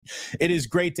It is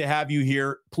great to have you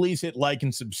here. Please hit like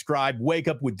and subscribe. Wake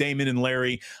Up with Damon and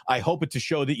Larry. I hope it's a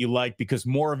show that you like because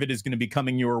more of it is going to be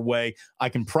coming your way. I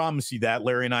can promise you that.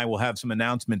 Larry and I will have some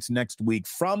announcements next week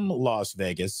from Las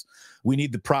Vegas. We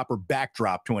need the proper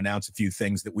backdrop to announce a few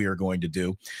things that we are going to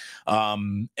do.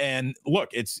 And look,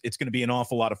 it's going to be an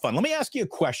awful lot of fun. Let me ask you a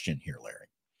question here, Larry.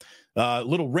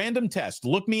 Little random test.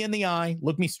 Look me in the eye.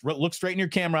 Look straight in your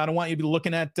camera. I don't want you to be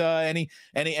looking at any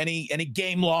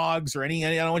game logs or any.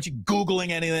 I don't want you Googling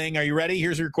anything. Are you ready?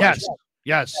 Here's your question.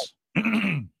 Yes.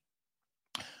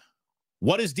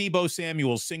 What is Deebo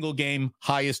Samuel's single game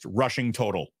highest rushing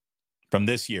total from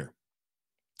this year?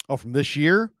 Oh, from this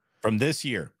year? From this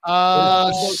year.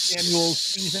 Deebo Samuel's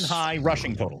season high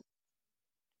rushing total.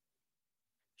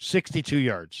 62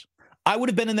 yards. I would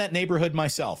have been in that neighborhood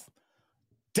myself.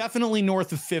 Definitely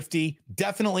north of 50,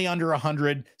 definitely under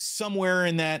 100, somewhere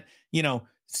in that,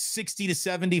 60 to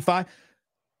 75,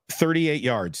 38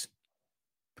 yards.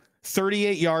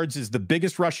 38 yards is the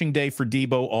biggest rushing day for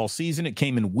Deebo all season. It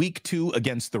came in week 2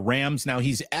 against the Rams. Now,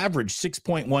 he's averaged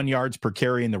 6.1 yards per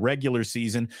carry in the regular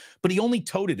season, but he only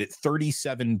toted it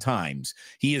 37 times.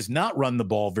 He has not run the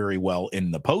ball very well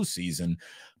in the postseason,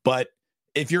 but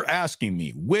if you're asking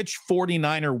me which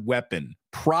 49er weapon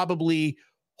probably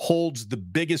holds the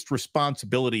biggest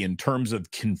responsibility in terms of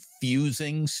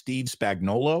confusing Steve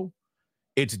Spagnuolo,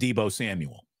 it's Deebo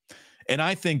Samuel. And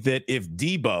I think that if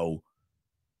Deebo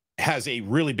has a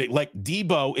really big, like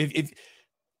Deebo,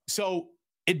 so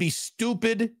it'd be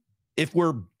stupid if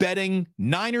we're betting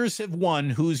Niners have won,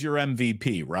 who's your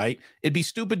MVP, right? It'd be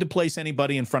stupid to place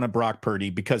anybody in front of Brock Purdy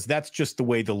because that's just the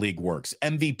way the league works.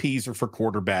 MVPs are for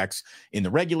quarterbacks in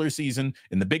the regular season,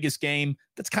 in the biggest game.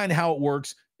 That's kind of how it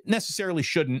works. Necessarily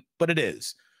shouldn't, but it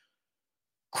is.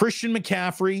 Christian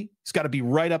McCaffrey has got to be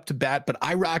right up to bat, but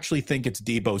I actually think it's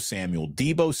Deebo Samuel.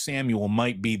 Deebo Samuel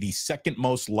might be the second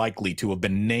most likely to have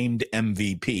been named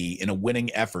MVP in a winning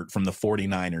effort from the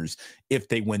 49ers if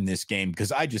they win this game,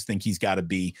 because I just think he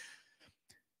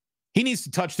needs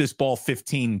to touch this ball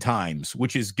 15 times,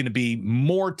 which is going to be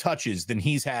more touches than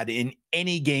he's had in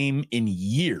any game in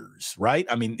years, right?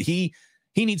 I mean,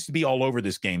 he needs to be all over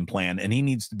this game plan, and he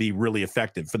needs to be really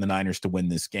effective for the Niners to win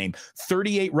this game.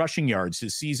 38 rushing yards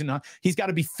his season. He's got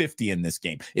to be 50 in this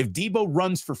game. If Deebo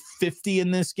runs for 50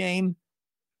 in this game,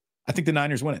 I think the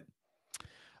Niners win it.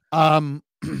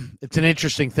 It's an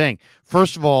interesting thing.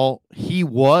 First of all, he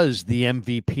was the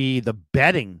MVP, the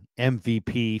betting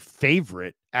MVP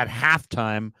favorite at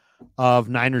halftime of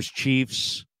Niners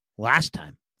Chiefs last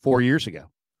time, 4 years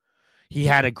ago. He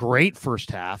had a great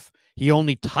first half. He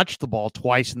only touched the ball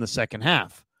twice in the second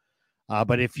half.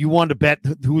 But if you wanted to bet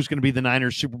who's going to be the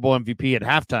Niners Super Bowl MVP at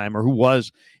halftime, or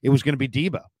it was going to be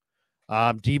Deebo.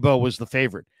 Deebo was the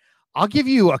favorite. I'll give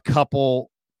you a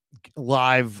couple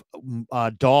live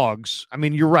dogs. I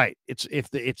mean, you're right. It's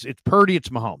Purdy, it's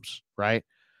Mahomes, right?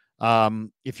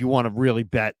 If you want to really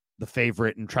bet the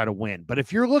favorite and try to win. But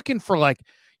if you're looking for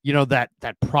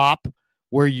that prop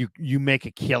where you make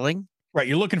a killing. Right,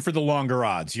 you're looking for the longer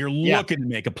odds. You're looking to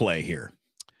make a play here.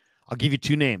 I'll give you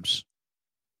two names.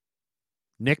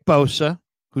 Nick Bosa,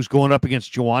 who's going up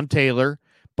against Juwan Taylor.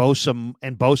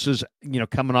 Bosa's,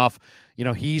 coming off,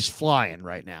 he's flying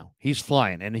right now. He's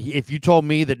flying. And if you told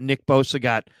me that Nick Bosa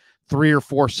got 3 or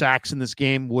 4 sacks in this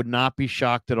game, would not be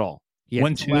shocked at all.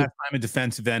 When's the last time a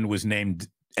defensive end was named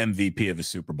MVP of a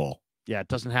Super Bowl? Yeah, it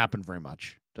doesn't happen very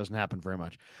much.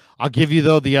 I'll give you,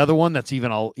 though, the other one that's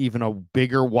even a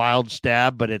bigger wild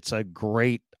stab, but it's a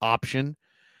great option.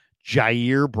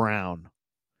 Jair Brown.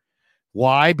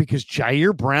 Why? Because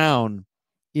Jair Brown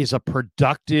is a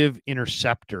productive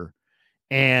interceptor,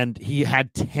 and he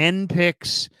had 10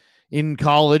 picks in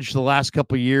college the last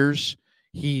couple of years.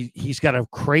 He's got a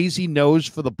crazy nose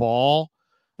for the ball.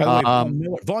 By the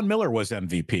way, Von Miller was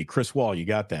MVP. Chris Wall, you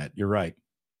got that. You're right.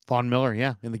 Von Miller,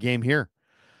 yeah, in the game here.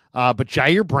 But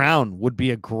Jair Brown would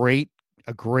be a great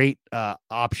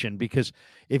option, because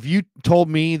if you told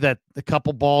me that a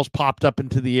couple balls popped up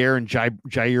into the air and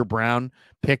Jair Brown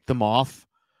picked them off,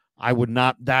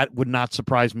 that would not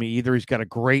surprise me either. He's got a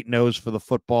great nose for the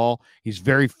football. He's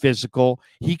very physical.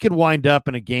 He could wind up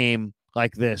in a game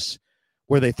like this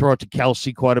where they throw it to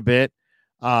Kelsey quite a bit.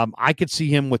 I could see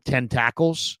him with 10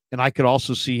 tackles, and I could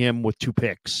also see him with 2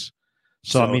 picks.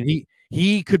 So I mean,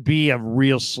 he could be a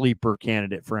real sleeper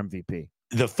candidate for MVP.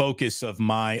 The focus of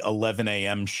my 11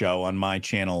 a.m. show on my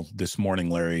channel this morning,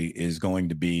 Larry, is going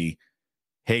to be,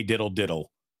 hey,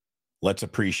 diddle, let's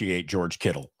appreciate George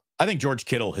Kittle. I think George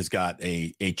Kittle has got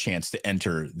a chance to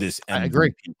enter this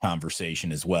MVP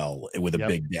conversation as well with a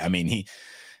big – I mean,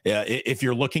 If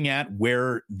you're looking at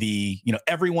where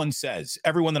everyone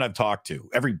that I've talked to,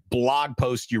 every blog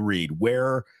post you read,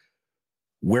 where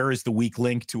is the weak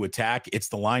link to attack? It's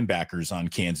the linebackers on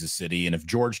Kansas City. And if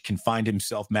George can find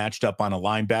himself matched up on a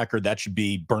linebacker, that should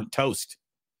be burnt toast.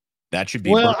 That should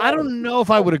be. Well, I don't know if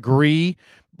I would agree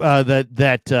that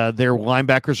their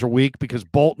linebackers are weak, because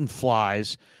Bolton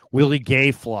flies, Willie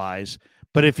Gay flies.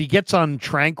 But if he gets on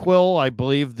Tranquil, I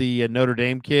believe the Notre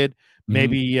Dame kid,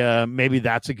 maybe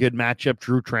that's a good matchup.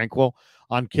 Drew Tranquil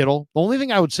on Kittle. The only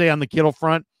thing I would say on the Kittle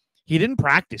front, he didn't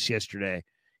practice yesterday.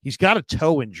 He's got a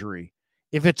toe injury.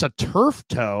 If it's a turf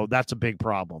toe, that's a big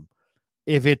problem.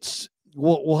 If it's,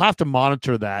 we'll have to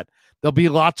monitor that. There'll be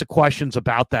lots of questions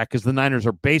about that, because the Niners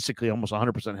are basically almost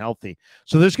 100% healthy.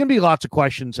 So there's going to be lots of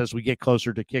questions as we get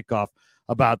closer to kickoff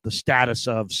about the status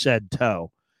of said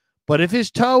toe. But if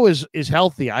his toe is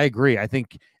healthy, I agree. I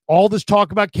think all this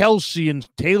talk about Kelsey and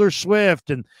Taylor Swift,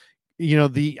 and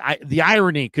the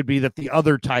irony could be that the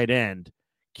other tight end,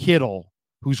 Kittle,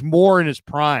 who's more in his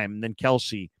prime than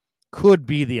Kelsey, could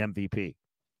be the MVP.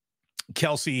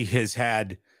 Kelsey has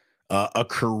had a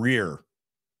career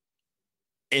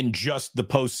in just the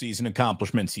postseason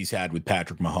accomplishments he's had with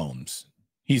Patrick Mahomes.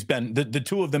 He's been the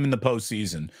two of them in the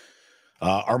postseason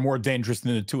are more dangerous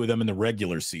than the two of them in the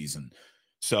regular season.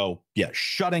 So, yeah,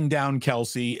 shutting down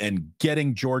Kelsey and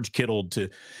getting George Kittle to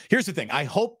 – here's the thing. I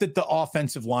hope that the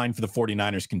offensive line for the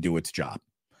 49ers can do its job.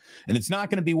 And it's not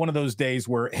going to be one of those days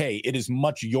where, hey, it is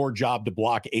much your job to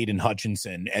block Aiden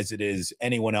Hutchinson as it is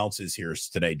anyone else's here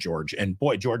today, George. And,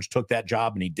 boy, George took that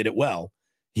job and he did it well.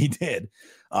 He did.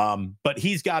 But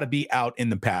he's got to be out in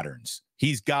the patterns.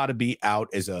 He's got to be out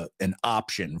as an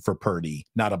option for Purdy,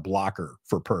 not a blocker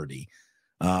for Purdy.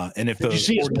 And if did you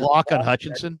see his block on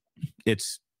Hutchinson?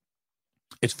 It's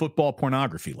football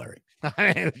pornography, Larry.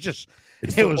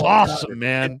 It was awesome,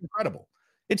 man.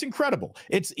 It's incredible.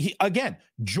 Again,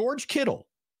 George Kittle,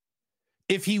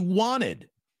 if he wanted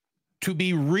to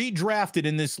be redrafted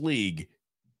in this league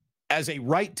as a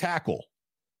right tackle,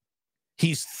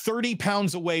 he's 30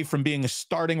 pounds away from being a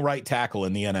starting right tackle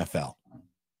in the NFL.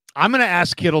 I'm going to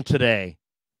ask Kittle today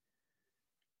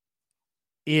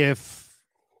if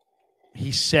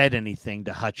he said anything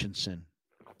to Hutchinson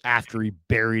after he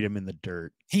buried him in the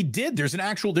dirt. He did. There's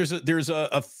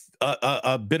a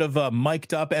bit of a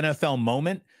mic'd up NFL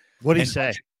moment. What did he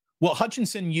say? Well,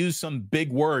 Hutchinson used some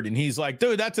big word, and he's like,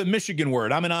 dude, that's a Michigan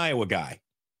word. I'm an Iowa guy.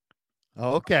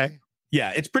 Oh, okay.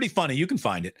 Yeah, it's pretty funny. You can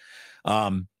find it.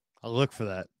 I'll look for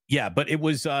that. Yeah, but it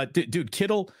was, dude,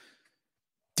 Kittle,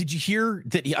 did you hear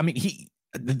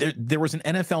that? There was an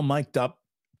NFL mic'd up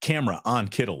camera on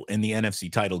Kittle in the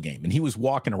NFC title game, and he was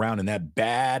walking around in that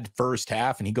bad first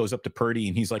half, and he goes up to Purdy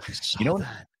and he's like, you know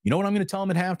what I'm going to tell him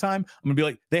at halftime? I'm going to be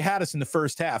like, they had us in the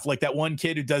first half, like that one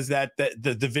kid who does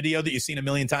the video that you've seen a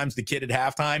million times, the kid at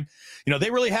halftime.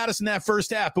 They really had us in that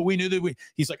first half, but we knew that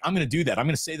he's like, I'm going to do that. I'm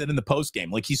going to say that in the post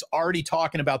game. Like, he's already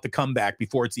talking about the comeback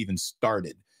before it's even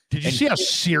started. Did you see how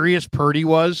serious Purdy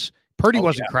was? Purdy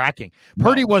wasn't cracking.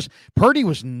 Purdy was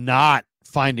not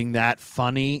finding that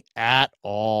funny at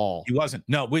all. He wasn't.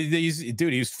 No,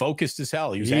 he was focused as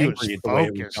hell. He was angry at the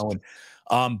way he was going.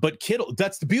 But Kittle,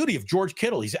 that's the beauty of George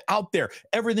Kittle. He's out there.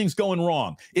 Everything's going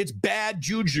wrong. It's bad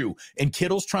juju. And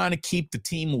Kittle's trying to keep the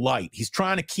team light. He's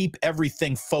trying to keep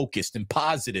everything focused and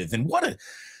positive. And what an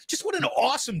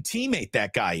awesome teammate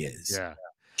that guy is. Yeah.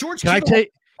 George Kittle.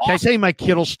 Can I tell you my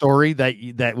Kittle story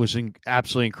that was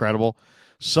absolutely incredible?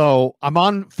 So I'm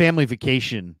on family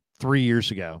vacation 3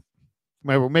 years ago.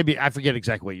 Maybe I forget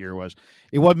exactly what year it was.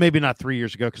 It was maybe not 3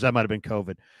 years ago, because that might have been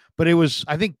COVID, but it was,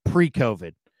 I think,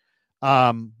 pre-COVID.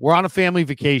 We're on a family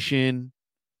vacation,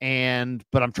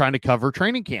 but I'm trying to cover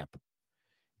training camp,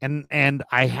 and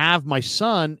I have my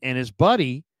son and his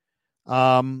buddy.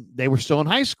 They were still in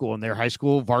high school, and they're high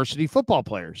school varsity football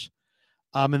players.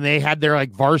 And they had their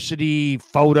varsity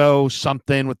photo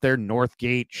something with their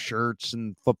Northgate shirts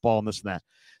and football and this and that.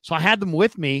 So I had them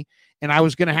with me, and I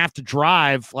was going to have to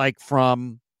drive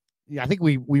from, I think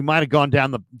we might have gone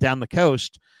down the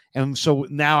coast. And so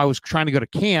now I was trying to go to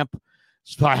camp.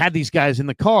 So I had these guys in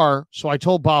the car. So I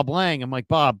told Bob Lang, I'm like,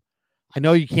 Bob, I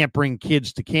know you can't bring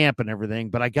kids to camp and everything,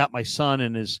 but I got my son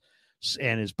and his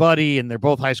buddy, and they're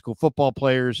both high school football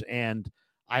players. And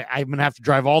I'm going to have to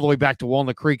drive all the way back to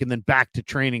Walnut Creek and then back to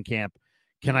training camp.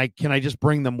 Can I just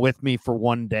bring them with me for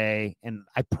one day? And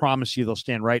I promise you, they'll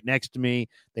stand right next to me.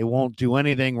 They won't do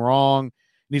anything wrong. And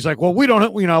he's like, well, we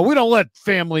don't let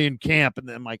family in camp. And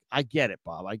then I'm like, I get it,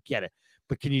 Bob. I get it.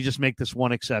 But can you just make this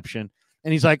one exception?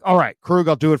 And he's like, all right, Krug,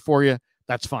 I'll do it for you.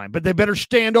 That's fine. But they better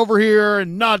stand over here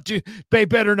and they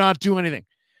better not do anything.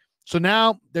 So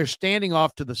now they're standing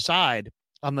off to the side,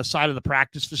 on the side of the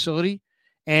practice facility,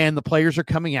 and the players are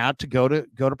coming out to go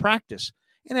to practice.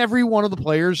 And every one of the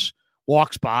players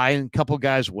walks by, and a couple of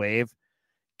guys wave.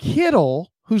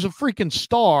 Kittle, who's a freaking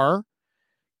star,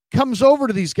 comes over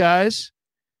to these guys,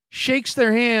 shakes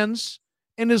their hands,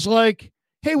 and is like,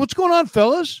 "Hey, what's going on,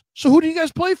 fellas? So who do you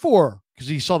guys play for?" Because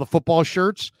he saw the football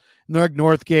shirts, and they're like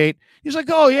Northgate. He's like,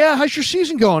 "Oh, yeah, how's your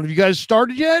season going? Have you guys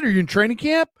started yet? Are you in training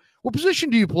camp? What position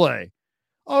do you play?"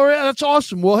 "Oh, yeah, that's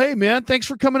awesome. Well, hey, man, thanks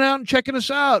for coming out and checking us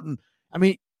out." And I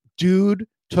mean, dude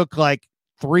took like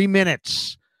 3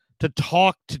 minutes to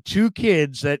talk to two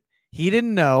kids that he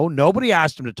didn't know. Nobody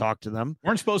asked him to talk to them.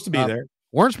 Weren't supposed to be there.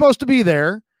 Weren't supposed to be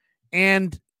there.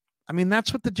 And I mean,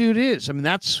 that's what the dude is. I mean,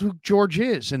 that's who George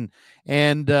is. And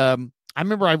I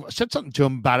remember I said something to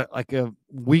him about it like a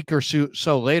week or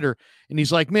so later. And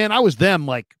he's like, "Man, I was them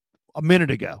like a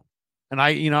minute ago." And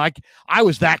I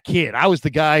was that kid. I was the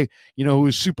guy, who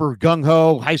was super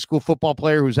gung-ho, high school football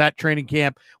player who was at training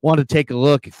camp, wanted to take a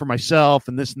look for myself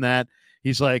and this and that.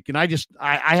 He's like, and I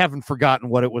haven't forgotten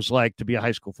what it was like to be a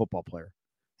high school football player.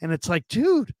 And it's like,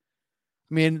 dude, I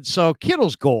mean, so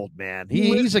Kittle's gold, man.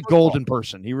 He's a golden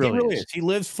person. He really is. He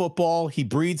lives football. He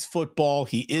breathes football.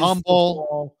 He is humble.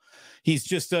 Football. He's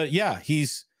just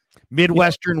he's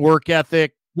Midwestern work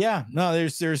ethic. Yeah, no,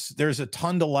 there's a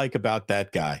ton to like about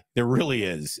that guy. There really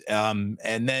is. And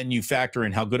then you factor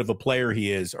in how good of a player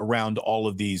he is around all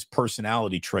of these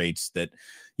personality traits that,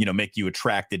 make you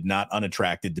attracted, not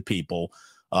unattracted to people.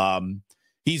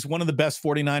 He's one of the best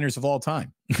 49ers of all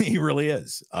time. He really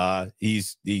is.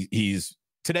 He's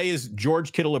today is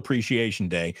George Kittle Appreciation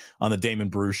Day on the Damon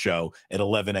Bruce Show at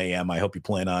 11 a.m. I hope you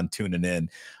plan on tuning in.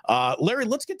 Larry,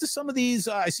 let's get to some of these.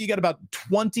 I see you got about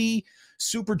 20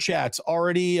 super chats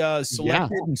already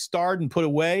selected and starred and put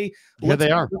away. Here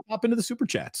they are. Hop into the super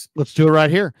chats. Let's do it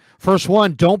right here. First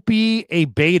one, don't be a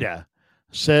beta.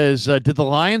 Says, did the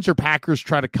Lions or Packers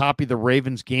try to copy the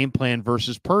Ravens game plan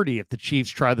versus Purdy? If the Chiefs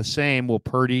try the same, will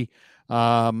Purdy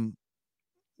read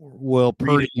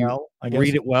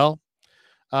it well?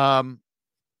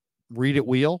 Read it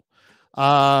wheel.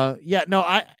 I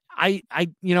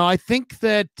think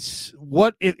that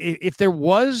what if there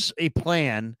was a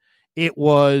plan, it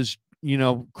was,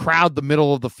 crowd the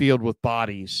middle of the field with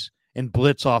bodies and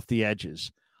blitz off the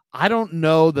edges. I don't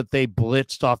know that they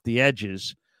blitzed off the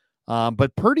edges,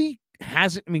 but Purdy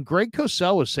hasn't. I mean, Greg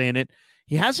Cosell was saying it.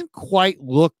 He hasn't quite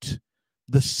looked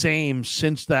the same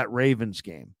since that Ravens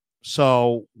game.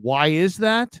 So why is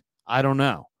that? I don't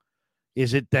know.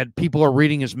 Is it that people are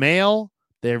reading his mail?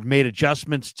 They've made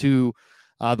adjustments to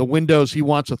the windows he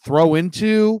wants to throw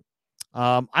into.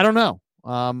 I don't know.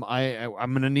 I'm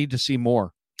going to need to see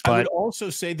more. But I would also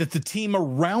say that the team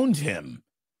around him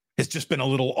has just been a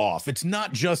little off. It's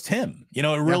not just him. It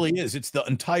really is. It's the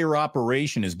entire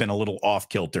operation has been a little off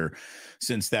kilter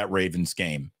since that Ravens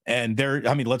game. And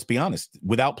let's be honest,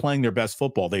 without playing their best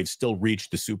football, they've still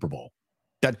reached the Super Bowl.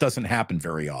 That doesn't happen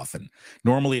very often.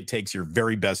 Normally, it takes your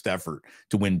very best effort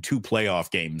to win 2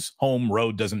 playoff games. Home,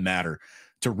 road, doesn't matter,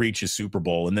 to reach a Super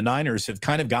Bowl. And the Niners have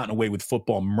kind of gotten away with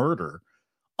football murder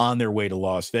on their way to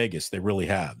Las Vegas. They really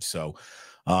have. So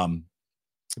it'd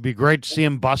be great to see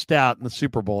him bust out in the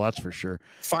Super Bowl. That's for sure.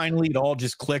 Finally, it all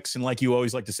just clicks. And like you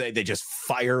always like to say, they just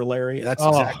fire Larry. That's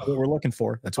exactly what we're looking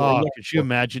for. That's what we're looking could you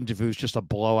imagine if it was just a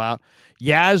blowout?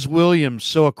 Yaz Williams.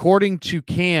 So according to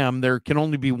Cam, there can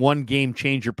only be one game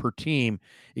changer per team.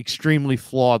 Extremely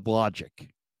flawed logic.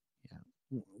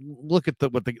 Yeah. Look at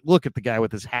the guy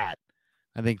with his hat.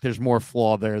 I think there's more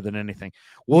flaw there than anything.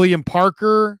 William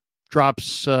Parker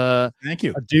drops thank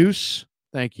you. A deuce.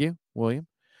 Thank you, William.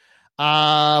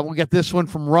 We got this one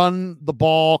from Run the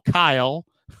Ball Kyle,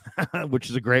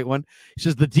 which is a great one. He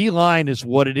says the D-line is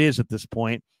what it is at this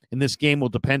point, and this game will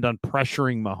depend on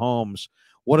pressuring Mahomes.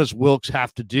 What does Wilkes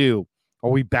have to do?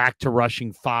 Are we back to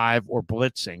rushing 5 or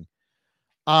blitzing?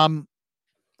 I'd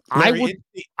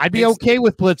be okay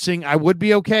with blitzing. I would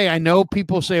be okay. I know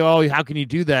people say, "Oh, how can you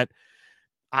do that?"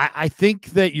 I think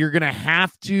that you're going to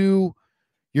have to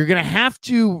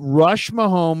rush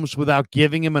Mahomes without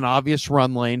giving him an obvious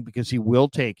run lane because he will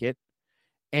take it.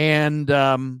 And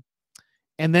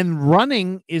then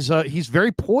running is he's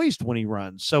very poised when he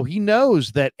runs. So he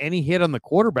knows that any hit on the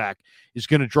quarterback is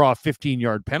going to draw a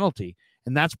 15-yard penalty.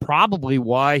 And that's probably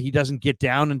why he doesn't get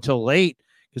down until late,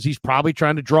 because he's probably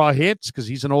trying to draw hits because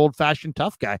he's an old-fashioned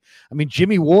tough guy. I mean,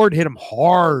 Jimmy Ward hit him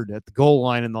hard at the goal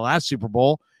line in the last Super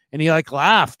Bowl, and he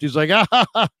laughed. He's like, ah, ha,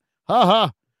 ha, ha,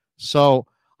 ha. So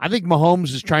I think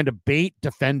Mahomes is trying to bait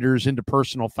defenders into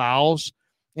personal fouls,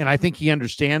 and I think he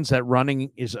understands that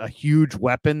running is a huge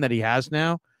weapon that he has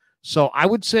now. So I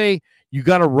would say you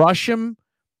got to rush him,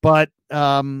 but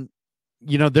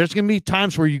there's going to be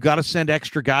times where you got to send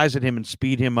extra guys at him and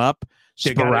speed him up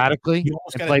sporadically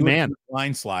and play man.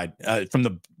 Blind slide from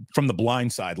the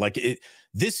blind side. Like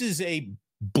this is a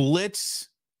blitz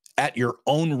at your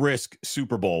own risk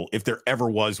Super Bowl if there ever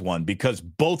was one, because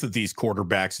both of these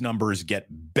quarterbacks' numbers get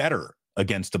better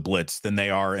against a blitz than they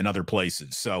are in other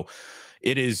places. So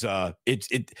it is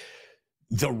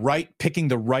picking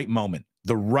the right moment,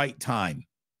 the right time,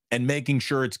 and making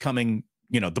sure it's coming.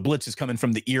 The blitz is coming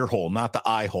from the ear hole, not the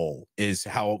eye hole, is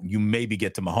how you maybe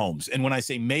get to Mahomes. And when I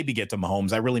say maybe get to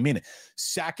Mahomes, I really mean it.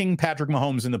 Sacking Patrick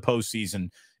Mahomes in the postseason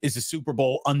is a Super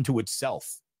Bowl unto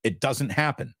itself. It doesn't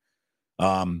happen.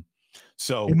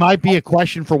 So it might be a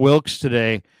question for Wilkes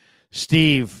today,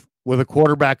 Steve. With a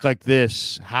quarterback like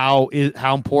this, how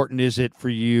important is it for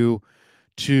you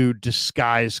to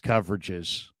disguise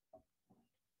coverages?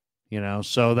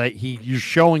 So that you're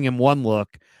showing him one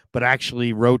look, but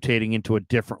actually rotating into a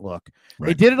different look. Right.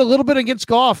 They did it a little bit against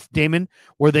Goff, Damon,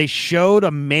 where they showed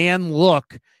a man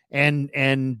look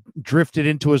and drifted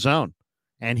into a zone,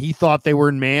 and he thought they were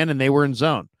in man and they were in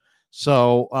zone.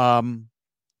 So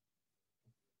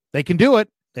they can do it.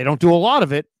 They don't do a lot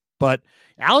of it, but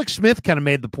Alex Smith kind of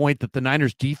made the point that the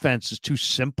Niners defense is too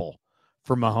simple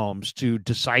for Mahomes to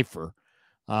decipher.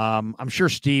 I'm sure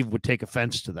Steve would take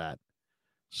offense to that.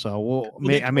 So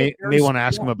I may want to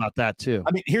ask him about that too.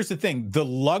 I mean, here's the thing. The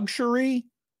luxury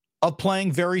of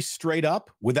playing very straight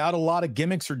up without a lot of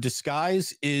gimmicks or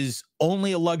disguise is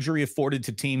only a luxury afforded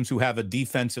to teams who have a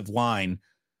defensive line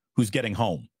who's getting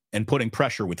home and putting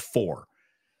pressure with 4.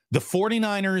 The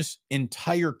 49ers'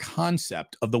 entire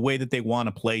concept of the way that they want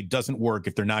to play doesn't work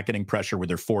if they're not getting pressure with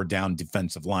their 4 down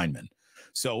defensive linemen.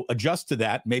 So adjust to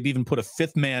that, maybe even put a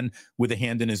 5th man with a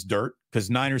hand in his dirt, because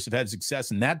Niners have had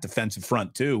success in that defensive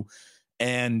front too.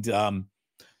 And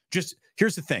just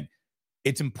here's the thing.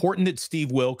 It's important that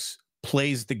Steve Wilkes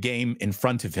plays the game in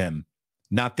front of him,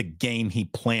 not the game he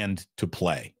planned to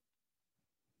play.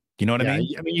 You know what I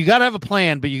mean? I mean, you got to have a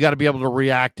plan, but you got to be able to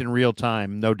react in real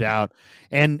time, no doubt.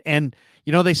 And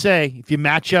they say if you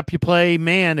match up, you play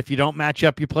man. If you don't match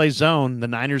up, you play zone. The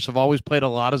Niners have always played a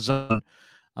lot of zone.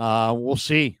 We'll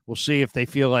see. We'll see if they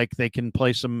feel like they can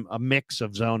play a mix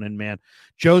of zone and man.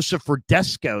 Joseph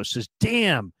Rodesco says,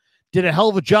 "Damn, did a hell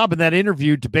of a job in that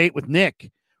interview debate with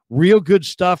Nick. Real good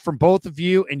stuff from both of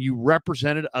you, and you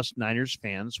represented us Niners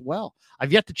fans well."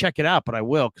 I've yet to check it out, but I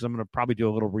will, because I'm going to probably do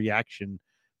a little reaction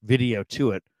video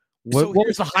to it. What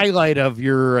was the highlight of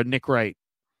your Nick Wright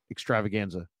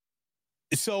extravaganza?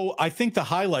 So I think the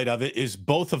highlight of it is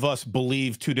both of us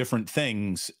believe 2 different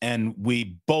things, and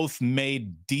we both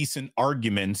made decent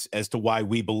arguments as to why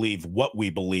we believe what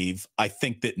we believe. I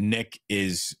think that Nick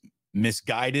is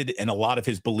misguided, and a lot of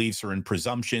his beliefs are in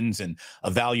presumptions and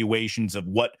evaluations of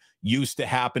what used to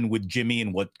happen with Jimmy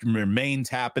and what remains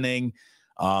happening.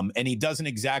 And he doesn't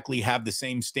exactly have the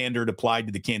same standard applied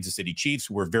to the Kansas City Chiefs,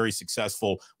 who were very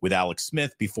successful with Alex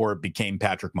Smith before it became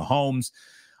Patrick Mahomes.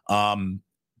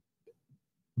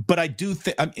 But I do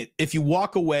think if you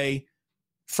walk away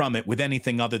from it with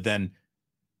anything other than,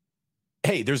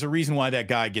 hey, there's a reason why that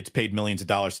guy gets paid millions of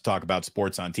dollars to talk about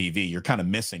sports on TV, you're kind of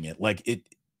missing it. Like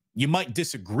you might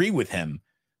disagree with him,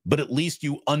 but at least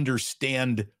you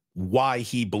understand why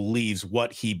he believes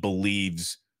what he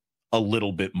believes a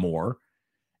little bit more.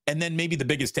 And then maybe the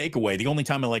biggest takeaway, the only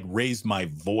time I raised my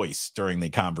voice during the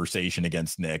conversation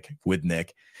with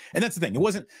Nick. And that's the thing. It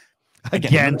wasn't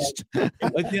against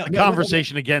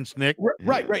conversation against Nick.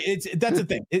 Right. That's the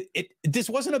thing. This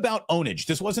wasn't about ownage.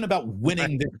 This wasn't about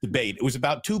winning this debate. It was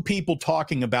about 2 people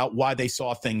talking about why they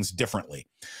saw things differently.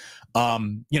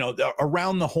 Around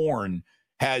the horn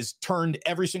has turned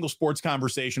every single sports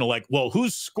conversation to well,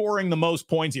 who's scoring the most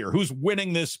points here? Who's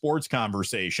winning this sports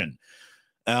conversation?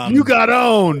 You got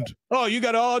owned. Oh,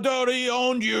 he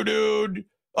owned you, dude.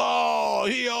 Oh,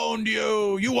 he owned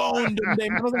you. You owned him.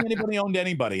 I don't think anybody owned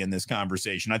anybody in this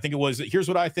conversation. I think it was, here's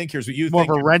what I think. Here's what you think.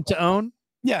 More of a rent to own?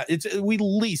 Yeah, we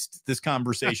leased this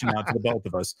conversation out to the both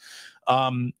of us.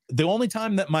 The only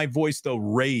time that my voice, though,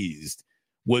 raised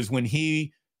was when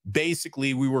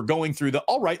we were going through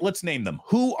all right, let's name them.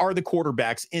 Who are the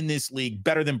quarterbacks in this league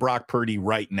better than Brock Purdy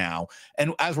right now?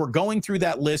 And as we're going through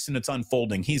that list and it's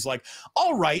unfolding, he's like,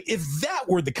 all right, if that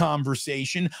were the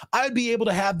conversation, I'd be able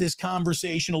to have this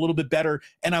conversation a little bit better.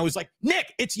 And I was like,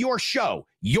 Nick, it's your show.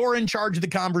 You're in charge of the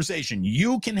conversation.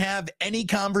 You can have any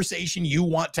conversation you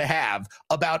want to have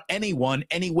about anyone,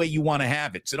 any way you want to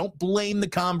have it. So don't blame the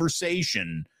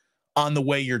conversation on the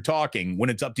way you're talking when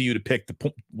it's up to you to pick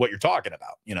what you're talking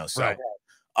about, so, right.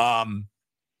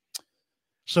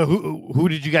 So who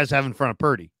did you guys have in front of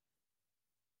Purdy?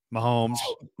 Mahomes,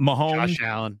 Josh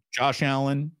Allen. Josh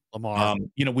Allen. Lamar.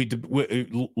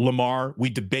 Lamar, we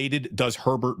debated, does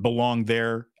Herbert belong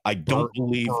there? I don't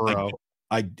believe Burrow.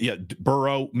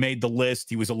 Burrow made the list.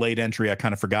 He was a late entry. I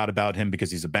kind of forgot about him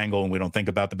because he's a Bengal, and we don't think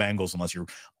about the Bengals unless you're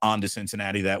on to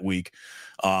Cincinnati that week.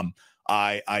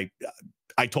 I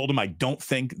told him I don't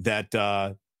think that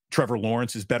Trevor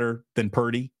Lawrence is better than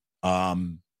Purdy.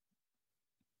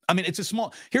 It's a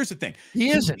small. Here's the thing. He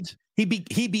isn't.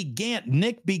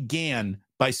 Nick began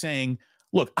by saying,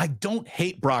 look, I don't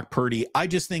hate Brock Purdy. I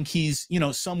just think he's,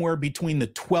 somewhere between the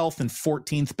 12th and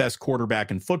 14th best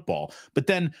quarterback in football. But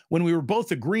then when we were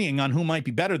both agreeing on who might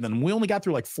be better than him, we only got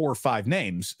through like 4 or 5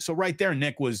 names. So right there,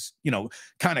 Nick was,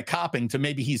 kind of copping to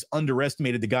maybe he's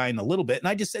underestimated the guy in a little bit. And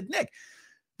I just said, Nick,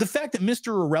 the fact that Mr.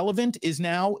 Irrelevant is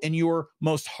now, in your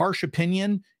most harsh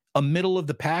opinion, a middle of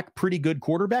the pack, pretty good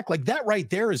quarterback, like that right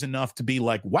there is enough to be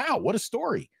like, wow, what a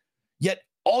story. Yet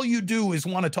all you do is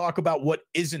want to talk about what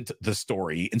isn't the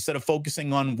story instead of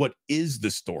focusing on what is the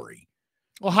story.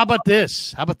 Well, how about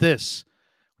this?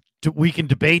 We can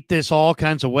debate this all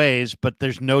kinds of ways, but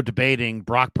there's no debating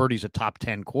Brock Purdy's a top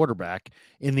 10 quarterback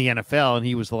in the NFL, and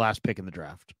he was the last pick in the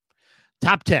draft.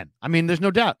 Top 10. I mean, there's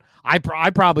no doubt. I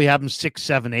probably have him 6,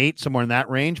 7, 8, somewhere in that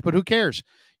range, but who cares?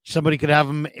 Somebody could have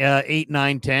him 8,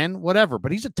 9, 10, whatever,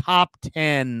 but he's a top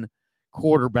 10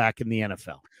 quarterback in the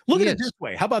NFL. Look at it this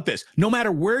way. How about this? No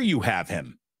matter where you have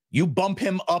him, you bump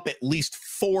him up at least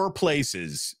 4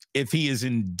 places if he is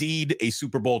indeed a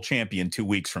Super Bowl champion 2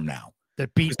 weeks from now.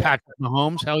 That beat Patrick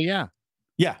Mahomes? Hell yeah.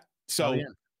 Yeah. So,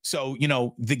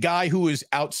 the guy who is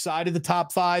outside of the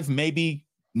top 5 maybe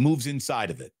moves inside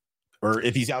of it. Or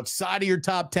if he's outside of your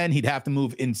top 10, he'd have to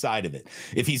move inside of it.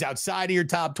 If he's outside of your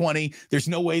top 20, there's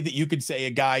no way that you could say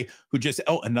a guy who just,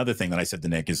 another thing that I said to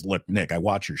Nick is, look, Nick, I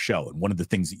watch your show. And one of the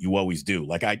things that you always do,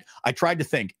 like I tried to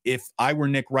think, if I were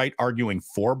Nick Wright arguing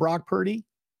for Brock Purdy,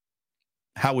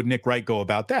 how would Nick Wright go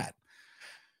about that?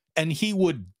 And he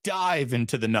would dive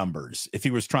into the numbers if he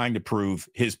was trying to prove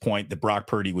his point that Brock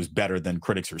Purdy was better than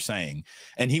critics are saying.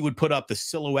 And he would put up the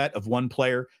silhouette of one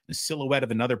player, the silhouette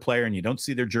of another player, and you don't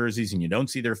see their jerseys and you don't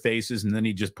see their faces. And then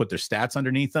he just put their stats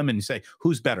underneath them and you say,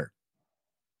 who's better?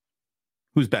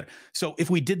 Who's better? So if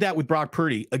we did that with Brock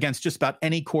Purdy against just about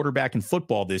any quarterback in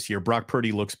football this year, Brock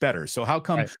Purdy looks better. So how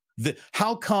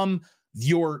come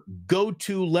your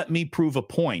go-to let me prove a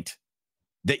point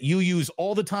that you use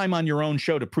all the time on your own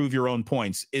show to prove your own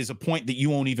points is a point that you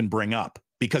won't even bring up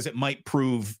because it might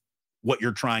prove what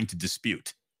you're trying to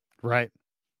dispute. Right.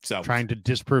 So trying to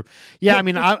disprove. Yeah. I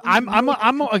mean, I'm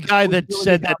a guy that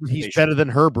said that he's better than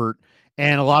Herbert.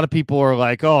 And a lot of people are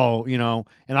like,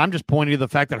 and I'm just pointing to the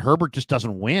fact that Herbert just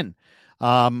doesn't win.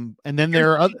 And then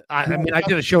there are other, I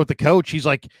did a show with the coach. He's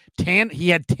like, he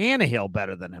had Tannehill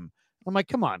better than him. I'm like,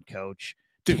 come on, coach.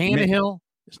 Dude, Tannehill.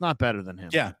 It's not better than him.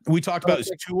 Yeah. We talked about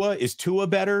is Tua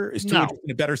better? Is Tua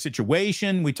in a better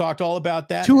situation? We talked all about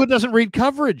that. Tua doesn't read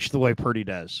coverage the way Purdy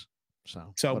does.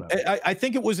 So I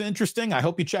think it was interesting. I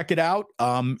hope you check it out.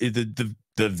 The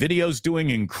video's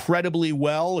doing incredibly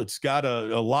well. It's got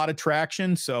a lot of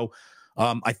traction. So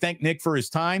I thank Nick for his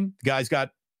time. The guy's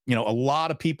got, a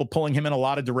lot of people pulling him in a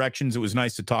lot of directions. It was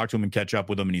nice to talk to him and catch up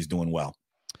with him, and he's doing well.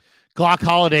 Glock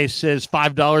Holiday says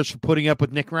 $5 for putting up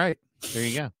with Nick Wright. There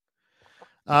you go.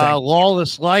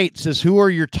 Lawless Light says, who are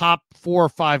your top 4 or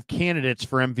 5 candidates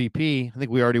for MVP? I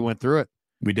think we already went through it.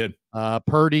 We did.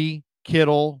 Purdy,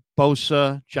 Kittle,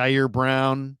 Bosa, Jair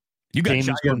Brown. You got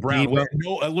Damon's Jair Brown.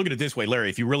 No, look at it this way, Larry.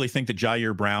 If you really think that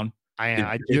Jair Brown,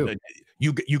 I do.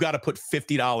 You got to put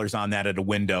 $50 on that at a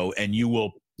window, and you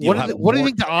will. What do you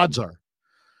think the odds are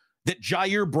that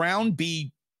Jair Brown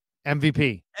be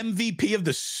MVP of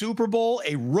the Super Bowl,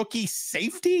 a rookie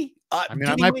safety?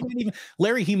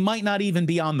 Larry, he might not even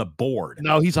be on the board.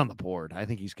 No, he's on the board. I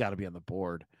think he's got to be on the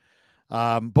board.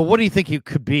 But what do you think he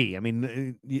could be? I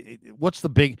mean, what's the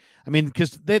big? I mean,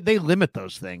 because they limit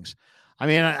those things. I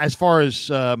mean, as far as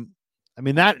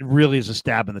that really is a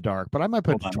stab in the dark. But I might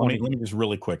put 20. Let me just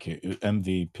really quick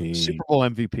MVP, Super Bowl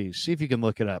MVP. See if you can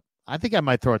look it up. I think I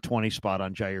might throw a 20 spot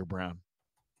on Jair Brown.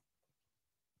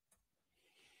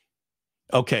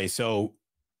 Okay, so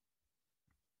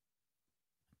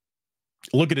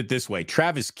look at it this way.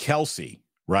 Travis Kelce,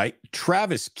 right?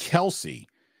 Travis Kelce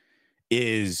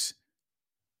is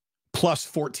plus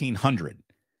 1,400.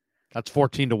 That's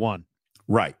 14-1.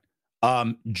 Right.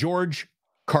 George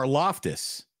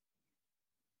Karlaftis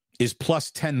is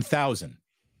plus 10,000.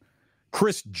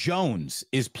 Chris Jones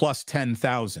is plus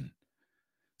 10,000.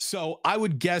 So I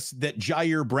would guess that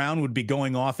Jair Brown would be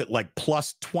going off at like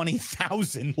plus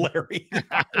 20,000, Larry.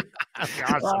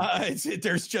 Awesome.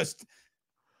 There's just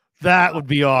that would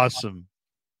be awesome.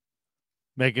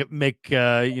 make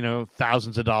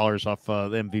thousands of dollars off the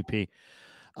MVP.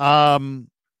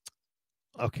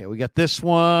 Okay, we got this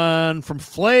one from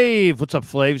Flav. What's up,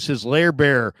 Flav? He says, Lair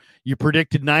Bear, you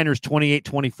predicted Niners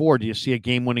 28-24. Do you see a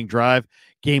game-winning drive,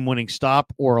 game-winning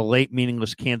stop, or a late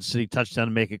meaningless Kansas City touchdown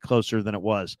to make it closer than it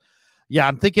was? Yeah,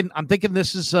 I'm thinking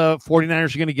this is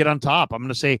 49ers are going to get on top. I'm going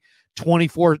to say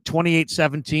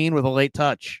 28-17 with a late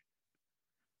touch.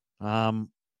 But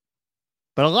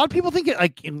a lot of people think it's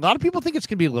going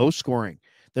to be low scoring.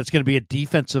 That's going to be a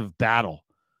defensive battle.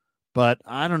 But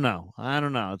I don't know.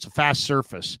 It's a fast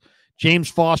surface. James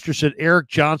Foster said Eric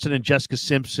Johnson and Jessica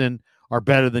Simpson are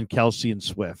better than Kelsey and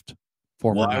Swift.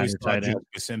 Former Niner tight end.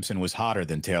 Jessica Simpson was hotter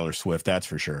than Taylor Swift, that's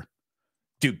for sure.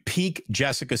 Dude, peak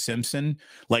Jessica Simpson,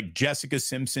 like Jessica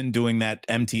Simpson doing that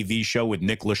MTV show with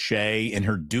Nick Lachey in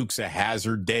her Dukes of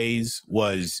Hazzard days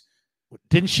was.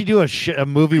 Didn't she do a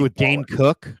movie with Dane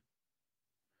Cook?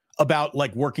 About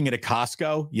like working at a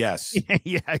Costco? Yes.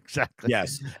 Yeah, exactly.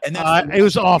 Yes. And it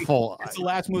was awful. It's the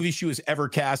last movie she was ever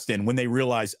cast in when they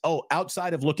realized,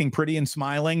 outside of looking pretty and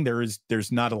smiling, there's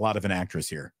not a lot of an actress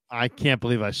here. I can't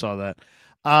believe I saw that.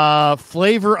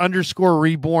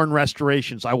 Flavor_reborn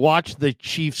restorations. I watched the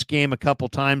Chiefs game a couple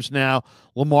times now.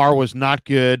 Lamar was not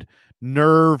good.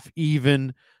 Nerve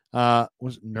even.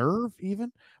 Was it nerve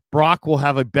even? Brock will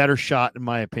have a better shot, in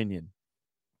my opinion.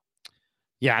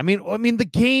 Yeah, I mean, the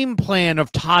game plan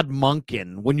of Todd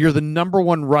Monken when you're the number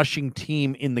one rushing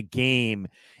team in the game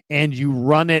and you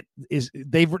run it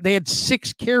they had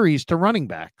 6 carries to running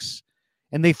backs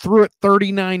and they threw it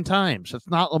 39 times. That's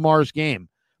not Lamar's game.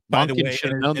 By the way,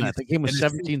 should have known that. The game was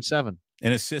 17-7.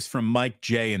 An assist from Mike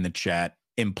J in the chat.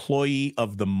 Employee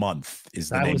of the Month is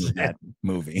the name of that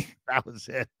movie. That was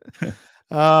it.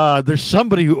 There's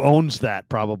somebody who owns that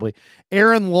probably.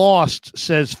 Aaron Lost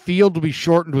says field will be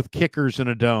shortened with kickers in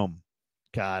a dome.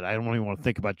 God, I don't even want to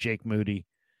think about Jake Moody.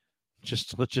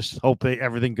 Let's just hope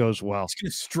everything goes well. He's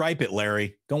gonna stripe it,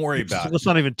 Larry. Don't worry about it. Let's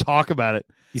not even talk about it.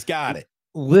 He's got it.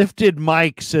 Lifted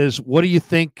Mike says, what do you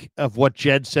think of what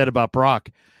Jed said about Brock?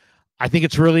 I think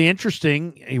it's really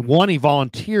interesting. 1, he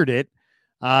volunteered it.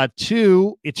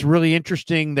 2, it's really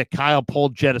interesting that Kyle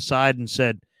pulled Jed aside and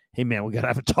said, hey, man, we got to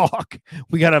have a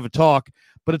talk.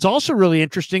 But it's also really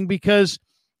interesting because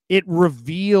it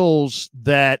reveals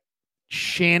that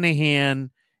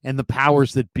Shanahan and the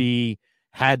powers that be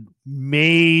had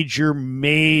major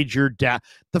doubt.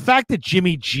 The fact that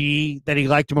that he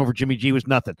liked him over Jimmy G was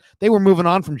nothing. They were moving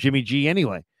on from Jimmy G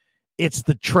anyway. It's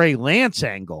the Trey Lance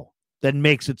angle that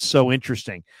makes it so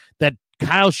interesting. That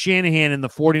Kyle Shanahan and the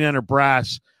 49er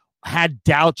brass had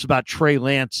doubts about Trey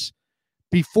Lance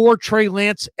before Trey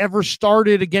Lance ever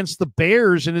started against the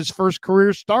Bears in his first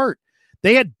career start.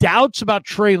 They had doubts about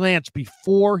Trey Lance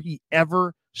before he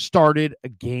ever started a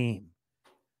game.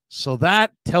 So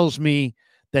that tells me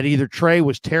that either Trey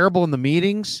was terrible in the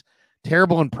meetings,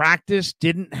 terrible in practice,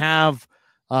 didn't have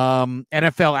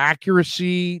NFL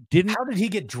accuracy. How did he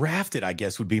get drafted, I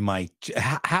guess, would be my...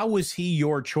 How was he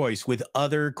your choice with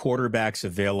other quarterbacks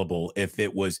available if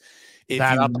it was...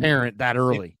 apparent that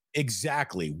early?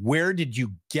 Exactly. Where did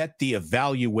you get the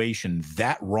evaluation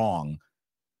that wrong?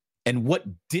 And what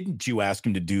didn't you ask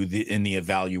him to do in the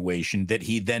evaluation that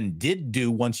he then did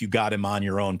do once you got him on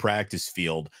your own practice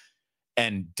field?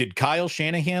 And did Kyle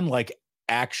Shanahan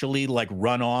actually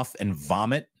run off and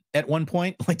vomit at one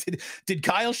point? Did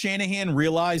Kyle Shanahan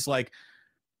realize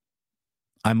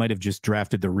I might have just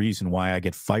drafted the reason why I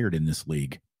get fired in this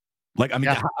league?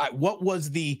 What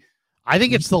was the... I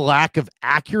think it's the lack of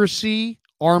accuracy,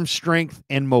 arm strength,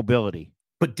 and mobility.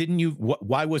 But didn't you?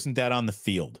 Why wasn't that on the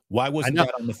field? Why wasn't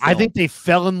that on the field? I think they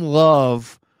fell in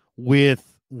love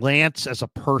with Lance as a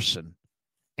person,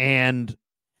 and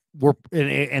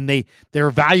their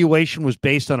evaluation was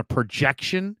based on a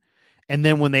projection. And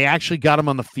then when they actually got him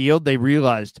on the field, they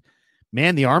realized,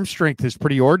 man, the arm strength is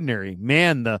pretty ordinary.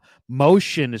 Man, the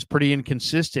motion is pretty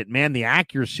inconsistent. Man, the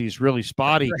accuracy is really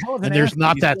spotty. And there's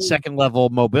not that second level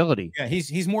mobility. Yeah,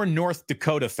 he's more North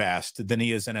Dakota fast than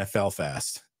he is NFL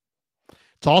fast.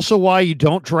 It's also why you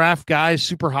don't draft guys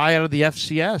super high out of the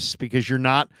FCS, because you're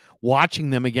not watching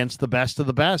them against the best of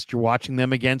the best. You're watching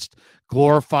them against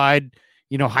glorified,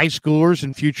 high schoolers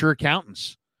and future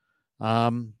accountants.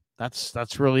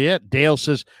 That's really it. Dale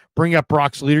says, bring up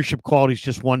Brock's leadership qualities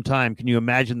just one time. Can you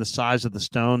imagine the size of the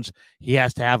stones he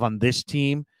has to have on this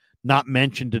team? Not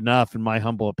mentioned enough, in my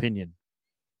humble opinion.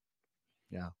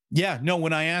 Yeah. Yeah. No,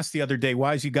 when I asked the other day,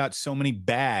 why has he got so many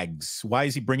bags? Why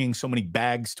is he bringing so many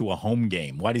bags to a home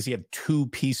game? Why does he have 2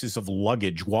 pieces of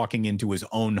luggage walking into his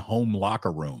own home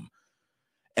locker room?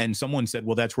 And someone said,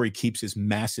 well, that's where he keeps his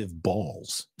massive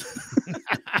balls.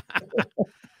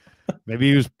 Maybe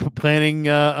he was planning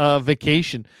a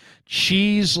vacation.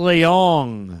 Cheese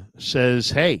Leong says,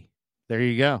 "Hey, there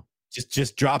you go.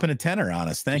 Just dropping a tenner on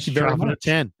us. Thank you very Dropping much. a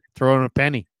 10, throwing a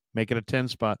penny, make it a 10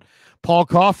 spot." Paul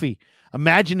Coffey,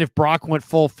 imagine if Brock went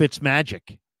full Fitz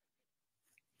magic.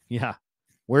 Yeah,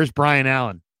 where's Brian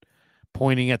Allen?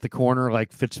 Pointing at the corner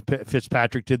like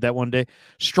Fitzpatrick did that one day.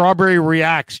 Strawberry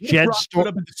reacts. Jed stood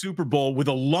up at the Super Bowl with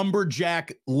a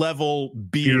lumberjack level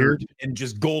beard and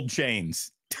just gold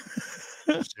chains.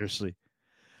 Seriously.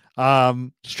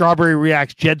 Strawberry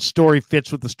reacts. Jed's story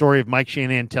fits with the story of Mike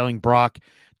Shanahan telling Brock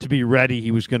to be ready.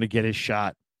 He was going to get his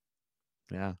shot.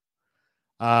 Yeah.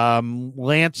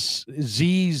 Lance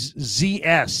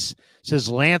ZS says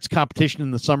Lance competition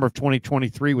in the summer of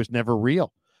 2023 was never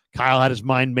real. Kyle had his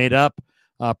mind made up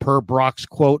per Brock's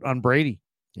quote on Brady.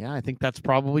 Yeah, I think that's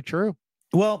probably true.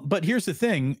 Well, but here's the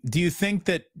thing. Do you think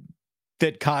that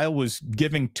Kyle was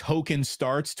giving token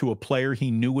starts to a player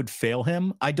he knew would fail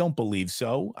him? I don't believe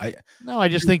so. I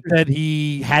just think that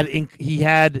he had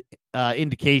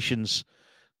indications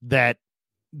that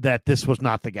this was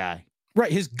not the guy.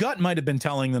 Right. His gut might have been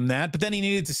telling them that, but then he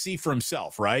needed to see for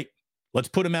himself, right? Let's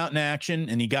put him out in action,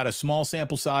 and he got a small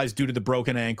sample size due to the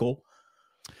broken ankle.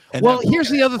 And well, here's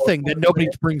the other thing that nobody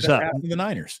brings up. The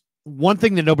Niners. One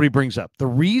thing that nobody brings up. The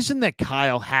reason that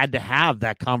Kyle had to have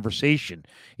that conversation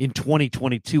in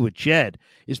 2022 with Jed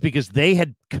is because they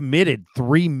had committed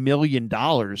 $3 million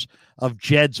of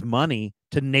Jed's money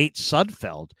to Nate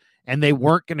Sudfeld, and they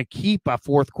weren't going to keep a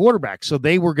fourth quarterback. So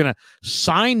they were going to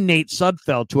sign Nate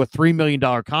Sudfeld to a $3 million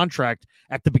contract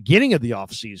at the beginning of the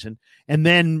offseason. And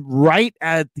then right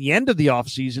at the end of the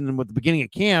offseason and with the beginning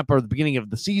of camp or the beginning of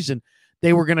the season,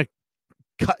 they were going to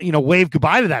wave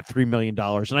goodbye to that $3 million.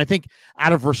 And I think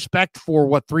out of respect for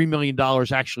what $3 million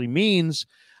actually means,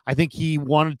 I think he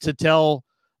wanted to tell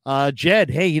Jed,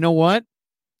 hey, you know what?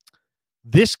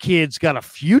 This kid's got a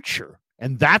future.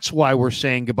 And that's why we're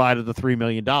saying goodbye to the $3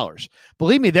 million.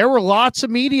 Believe me, there were lots of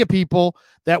media people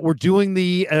that were doing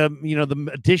the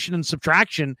addition and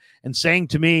subtraction and saying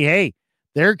to me, hey,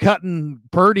 they're cutting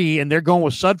Purdy and they're going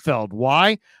with Sudfeld.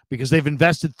 Why? Because they've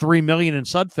invested $3 million in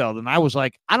Sudfeld. And I was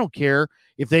like, I don't care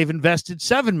if they've invested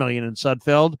 $7 million in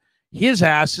Sudfeld. His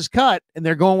ass is cut, and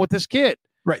they're going with this kid.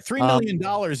 Right. $3 million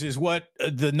is what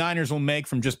the Niners will make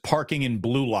from just parking in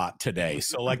Blue Lot today.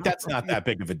 So, that's not that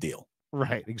big of a deal.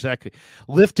 Right, exactly.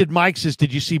 Lifted Mike says,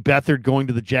 did you see Beathard going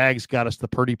to the Jags got us the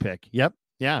Purdy pick? Yep.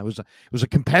 Yeah, it was a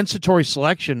compensatory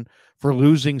selection for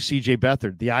losing CJ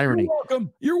Beathard. The irony.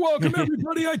 You're welcome,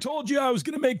 everybody. I told you I was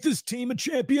going to make this team a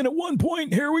champion at one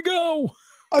point. Here we go.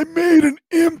 I made an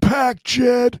impact,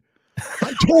 Jed.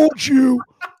 I told you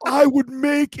I would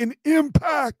make an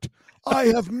impact. I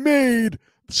have made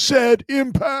said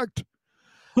impact.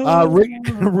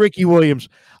 Ricky Williams.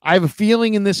 I have a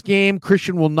feeling in this game,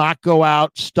 Christian will not go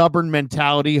out. Stubborn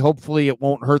mentality. Hopefully it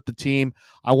won't hurt the team.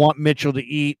 I want Mitchell to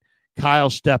eat. Kyle,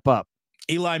 step up.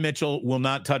 Eli Mitchell will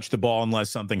not touch the ball unless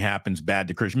something happens bad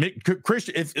to Christian.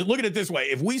 Look at it this way.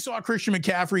 If we saw Christian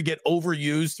McCaffrey get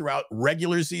overused throughout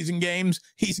regular season games,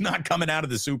 he's not coming out of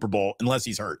the Super Bowl unless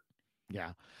he's hurt.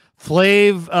 Yeah.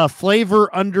 Flavor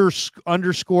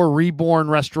underscore reborn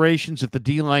restorations. If the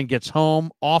D-line gets home,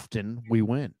 often we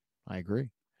win. I agree.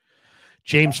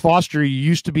 James Foster, you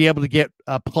used to be able to get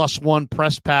a +1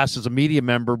 press pass as a media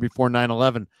member before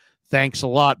 9/11. Thanks a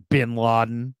lot, Bin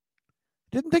Laden.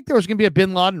 Didn't think there was going to be a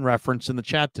Bin Laden reference in the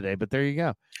chat today, but there you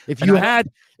go. If you had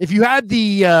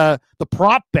the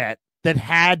prop bet that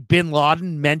had Bin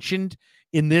Laden mentioned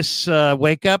in this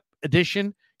wake up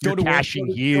edition, you're cashing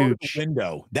huge.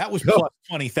 Window that was plus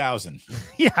 20,000.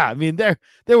 Yeah, I mean there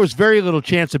was very little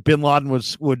chance that Bin Laden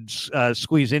would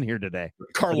squeeze in here today.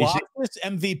 Karlaftis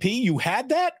MVP, you had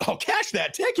that? Oh, cash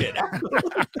that ticket.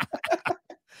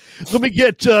 Let me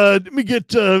get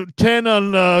 10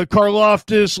 on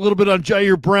Karlaftis, a little bit on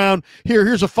Jair Brown.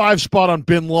 Here's a 5 spot on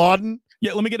Bin Laden.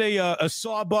 Yeah, let me get a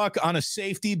sawbuck on a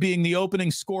safety being the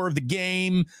opening score of the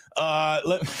game. I'm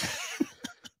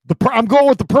going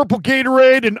with the purple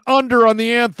Gatorade and under on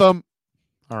the anthem.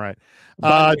 All right.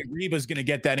 Reba's going to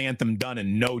get that anthem done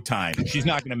in no time. She's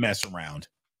not going to mess around.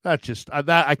 That's just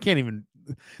that I can't even.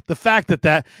 The fact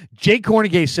that Jay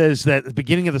Cornegay says that at the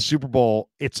beginning of the Super Bowl,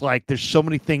 it's like there's so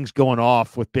many things going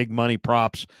off with big money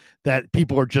props that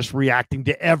people are just reacting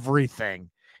to everything.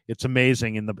 It's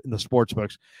amazing in the sports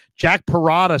books. Jack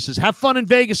Parada says, have fun in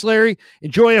Vegas, Larry.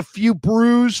 Enjoy a few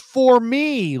brews for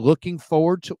me. Looking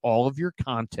forward to all of your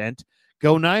content.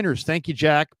 Go Niners. Thank you,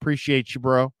 Jack. Appreciate you,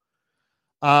 bro.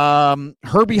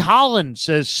 Herbie Holland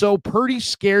says, so Purdy's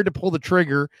scared to pull the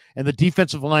trigger and the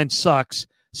defensive line sucks.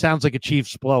 Sounds like a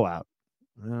Chiefs blowout.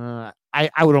 I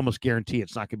would almost guarantee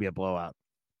it's not going to be a blowout.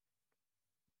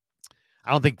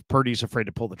 I don't think Purdy's afraid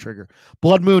to pull the trigger.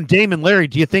 Blood Moon, Damon, Larry,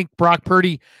 do you think Brock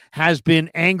Purdy has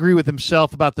been angry with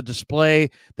himself about the display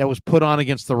that was put on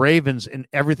against the Ravens, and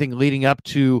everything leading up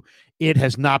to it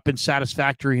has not been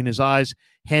satisfactory in his eyes,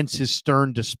 hence his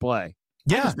stern display?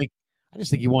 Yeah. I just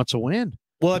think he wants a win.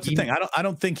 Well, that's the thing. I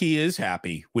don't think he is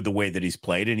happy with the way that he's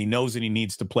played, and he knows that he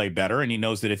needs to play better, and he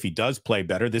knows that if he does play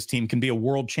better, this team can be a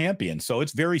world champion. So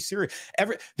it's very serious.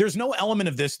 There's no element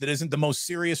of this that isn't the most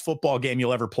serious football game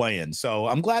you'll ever play in. So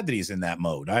I'm glad that he's in that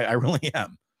mode. I really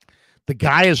am. The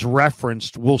guy is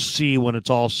referenced. We'll see when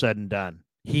it's all said and done.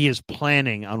 He is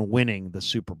planning on winning the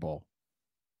Super Bowl.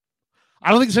 I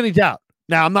don't think there's any doubt.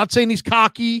 Now, I'm not saying he's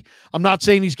cocky. I'm not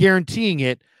saying he's guaranteeing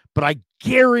it, but I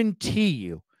guarantee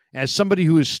you, as somebody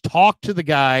who has talked to the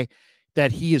guy,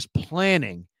 that he is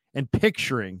planning and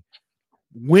picturing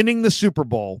winning the Super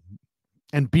Bowl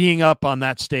and being up on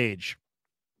that stage.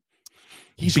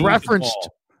 He's referenced.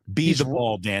 Be the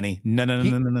ball, Danny. No.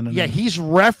 Yeah, he's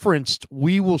referenced,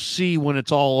 we will see when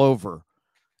it's all over,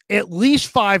 at least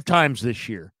 5 times this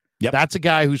year. Yep. That's a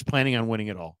guy who's planning on winning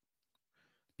it all.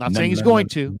 Not saying he's going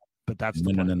to, but that's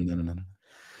the plan.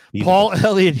 No. Paul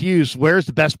Elliott Hughes, where's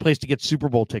the best place to get Super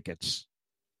Bowl tickets?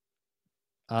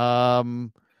 A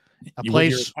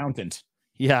place, accountant.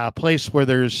 Yeah, a place where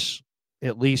there's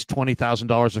at least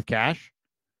 $20,000 of cash.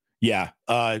 Yeah.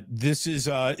 This is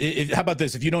how about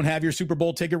this? If you don't have your Super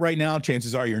Bowl ticket right now,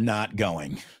 chances are you're not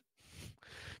going.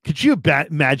 Could you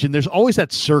imagine? There's always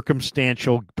that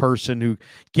circumstantial person who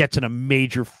gets in a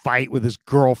major fight with his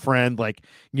girlfriend. Like,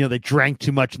 they drank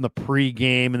too much in the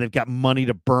pregame and they've got money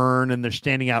to burn and they're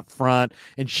standing out front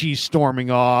and she's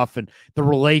storming off and the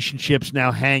relationship's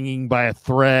now hanging by a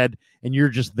thread and you're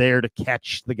just there to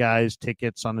catch the guy's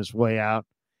tickets on his way out.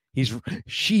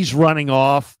 She's running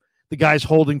off. The guy's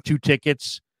holding 2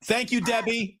 tickets. Thank you,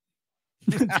 Debbie.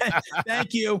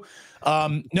 Thank you.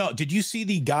 No, did you see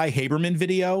the Guy Haberman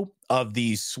video of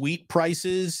the suite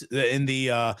prices in the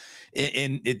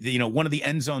one of the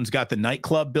end zones got the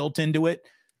nightclub built into it,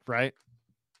 right?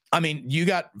 I mean, you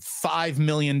got $5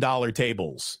 million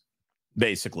tables,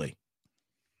 basically.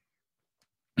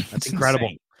 That's incredible.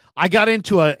 Insane. I got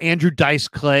into a Andrew Dice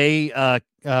Clay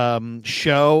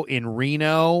show in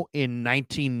Reno in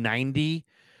 1990.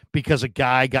 Because a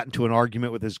guy got into an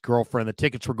argument with his girlfriend. The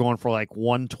tickets were going for like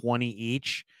 $120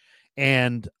 each.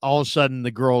 And all of a sudden the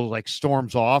girl like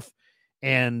storms off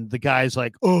and the guy's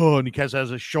like, oh, and he kind of has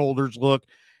his shoulders look.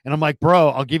 And I'm like,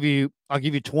 bro, I'll give you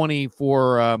 20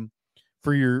 for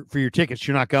your tickets.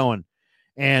 You're not going.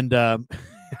 And,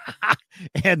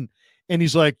 and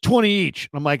he's like 20 each.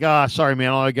 I'm like, sorry,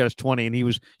 man. All I got is 20.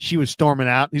 And she was storming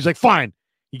out. He's like, fine.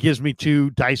 He gives me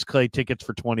 2 Dice Clay tickets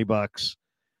for $20.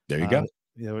 There you go.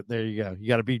 There you go. You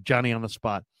got to be Johnny on the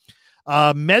spot.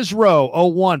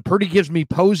 Mesro 01. Purdy gives me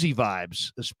Posey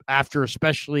vibes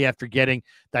especially after getting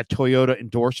that Toyota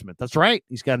endorsement. That's right.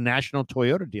 He's got a national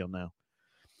Toyota deal now.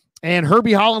 And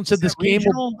Herbie Holland said this game.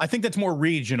 I think that's more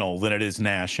regional than it is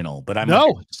national. But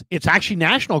it's actually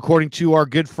national, according to our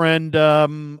good friend,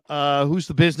 who's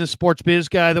the sports biz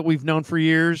guy that we've known for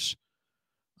years.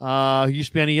 Who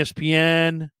used to be on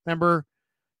ESPN. Remember?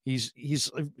 He's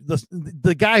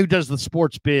the guy who does the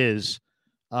sports biz.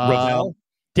 Ravel?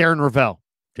 Darren Ravel.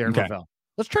 Ravel.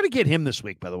 Let's try to get him this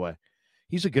week, by the way.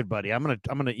 He's a good buddy. I'm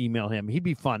gonna email him. He'd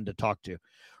be fun to talk to.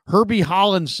 Herbie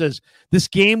Holland says this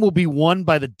game will be won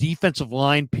by the defensive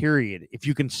line, period. If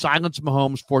you can silence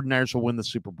Mahomes, 49ers will win the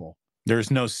Super Bowl. There's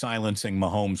no silencing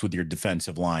Mahomes with your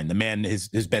defensive line. The man has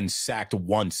been sacked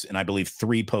once in, I believe,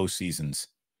 3 postseasons.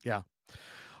 Yeah.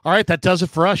 All right, that does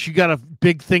it for us. You got a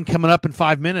big thing coming up in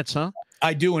 5 minutes, huh?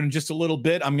 I do, in just a little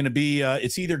bit. I'm going to be,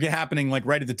 it's either happening like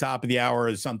right at the top of the hour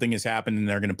or something has happened and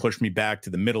they're going to push me back to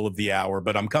the middle of the hour.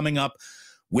 But I'm coming up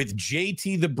with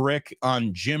JT the Brick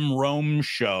on Jim Rome's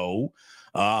show,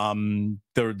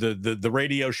 the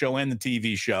radio show and the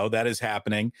TV show. That is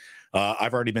happening.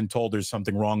 I've already been told there's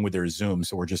something wrong with their Zoom,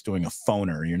 so we're just doing a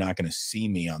phoner. You're not going to see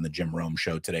me on the Jim Rome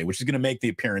show today, which is going to make the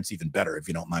appearance even better, if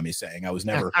you don't mind me saying. I was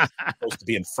never supposed to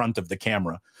be in front of the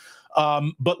camera.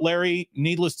 But Larry,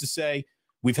 needless to say,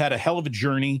 we've had a hell of a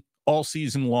journey all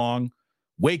season long.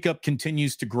 Wake Up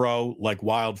continues to grow like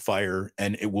wildfire,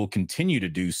 and it will continue to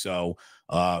do so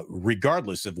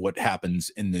regardless of what happens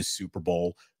in this Super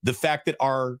Bowl. The fact that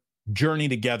our journey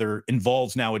together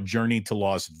involves now a journey to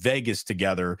Las Vegas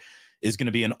together is going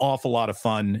to be an awful lot of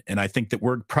fun. And I think that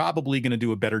we're probably going to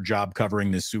do a better job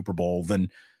covering this Super Bowl than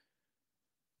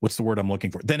what's the word I'm looking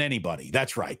for? Than anybody.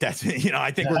 That's right. That's, I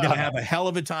think we're going to have a hell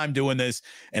of a time doing this.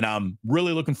 And I'm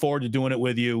really looking forward to doing it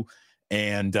with you.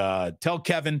 And tell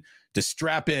Kevin to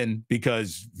strap in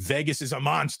because Vegas is a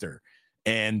monster.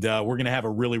 and we're going to have a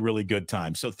really, really good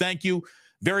time. So thank you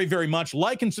very, very much.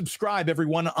 Like and subscribe,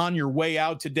 everyone, on your way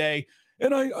out today.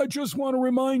 And I just want to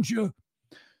remind you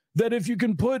that if you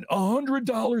can put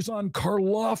 $100 on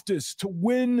Karlaftis to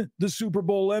win the Super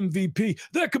Bowl MVP,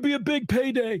 that could be a big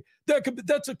payday.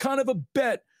 That's a kind of a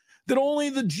bet that only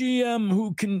the GM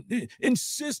who can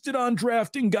insisted on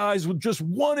drafting guys with just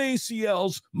one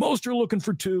ACLs. Most are looking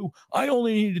for two. I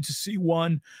only needed to see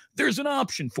one. There's an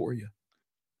option for you.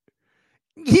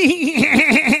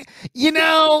 You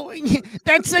know,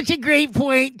 that's such a great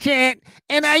point, Chet.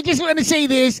 And I just want to say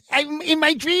this. I'm in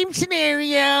my dream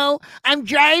scenario. I'm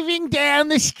driving down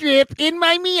the strip in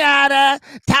my Miata.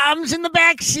 Tom's in the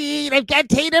back seat. I've got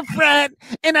Tate up front.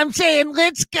 And I'm saying,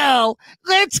 let's go.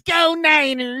 Let's go,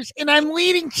 Niners. And I'm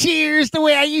leading cheers the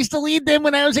way I used to lead them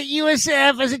when I was at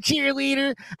USF as a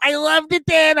cheerleader. I loved it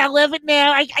then. I love it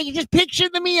now. I just picture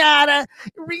the Miata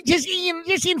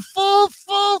just in full,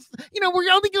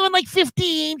 we're only going like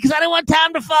 15 because I don't want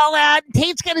Tom to fall out.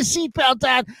 Tate's got a seatbelt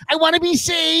on. I want to be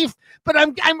safe, but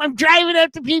I'm driving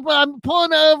up to people. I'm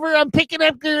pulling over. I'm picking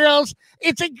up girls.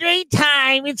 It's a great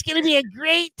time. It's going to be a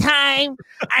great time.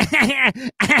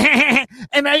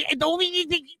 And the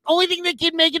only thing that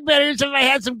could make it better is if I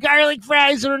had some garlic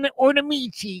fries or the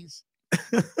meat cheese.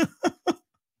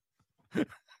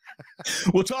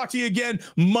 We'll talk to you again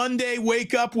Monday.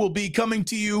 Wake Up will be coming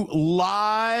to you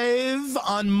live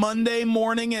on Monday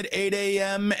morning at 8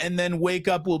 a.m. And then Wake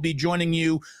Up will be joining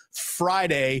you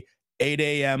Friday, 8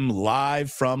 a.m.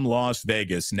 live from Las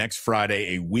Vegas next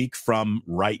Friday, a week from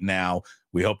right now.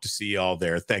 We hope to see you all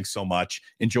there. Thanks so much.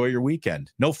 Enjoy your weekend.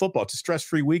 No football. It's a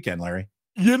stress-free weekend, Larry.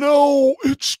 You know,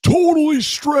 it's totally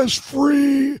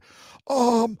stress-free.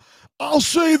 I'll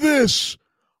say this.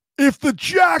 If the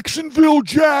Jacksonville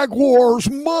Jaguars,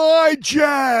 my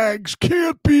Jags,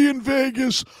 can't be in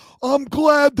Vegas, I'm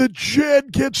glad that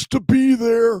Jed gets to be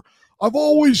there. I've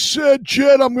always said,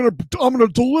 Jed, I'm gonna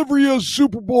deliver you a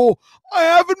Super Bowl. I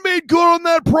haven't made good on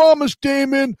that promise,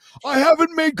 Damon. I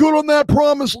haven't made good on that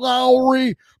promise,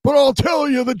 Lowry. But I'll tell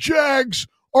you, the Jags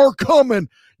are coming.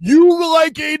 You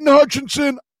like Aiden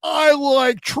Hutchinson. I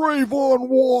like Trayvon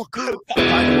Walker.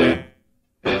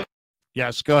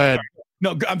 Yes, go ahead.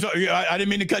 No, I'm sorry. I didn't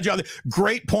mean to cut you off.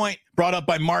 Great point brought up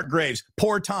by Mark Graves.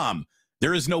 Poor Tom.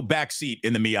 There is no back seat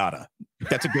in the Miata.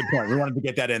 That's a good point. We wanted to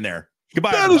get that in there.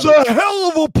 Goodbye. That is a hell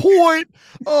of a point.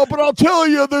 But I'll tell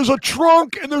you, there's a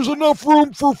trunk and there's enough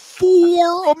room for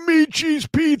 4 Amici's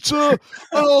pizza.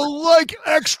 Like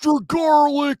extra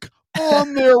garlic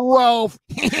on there, Ralph.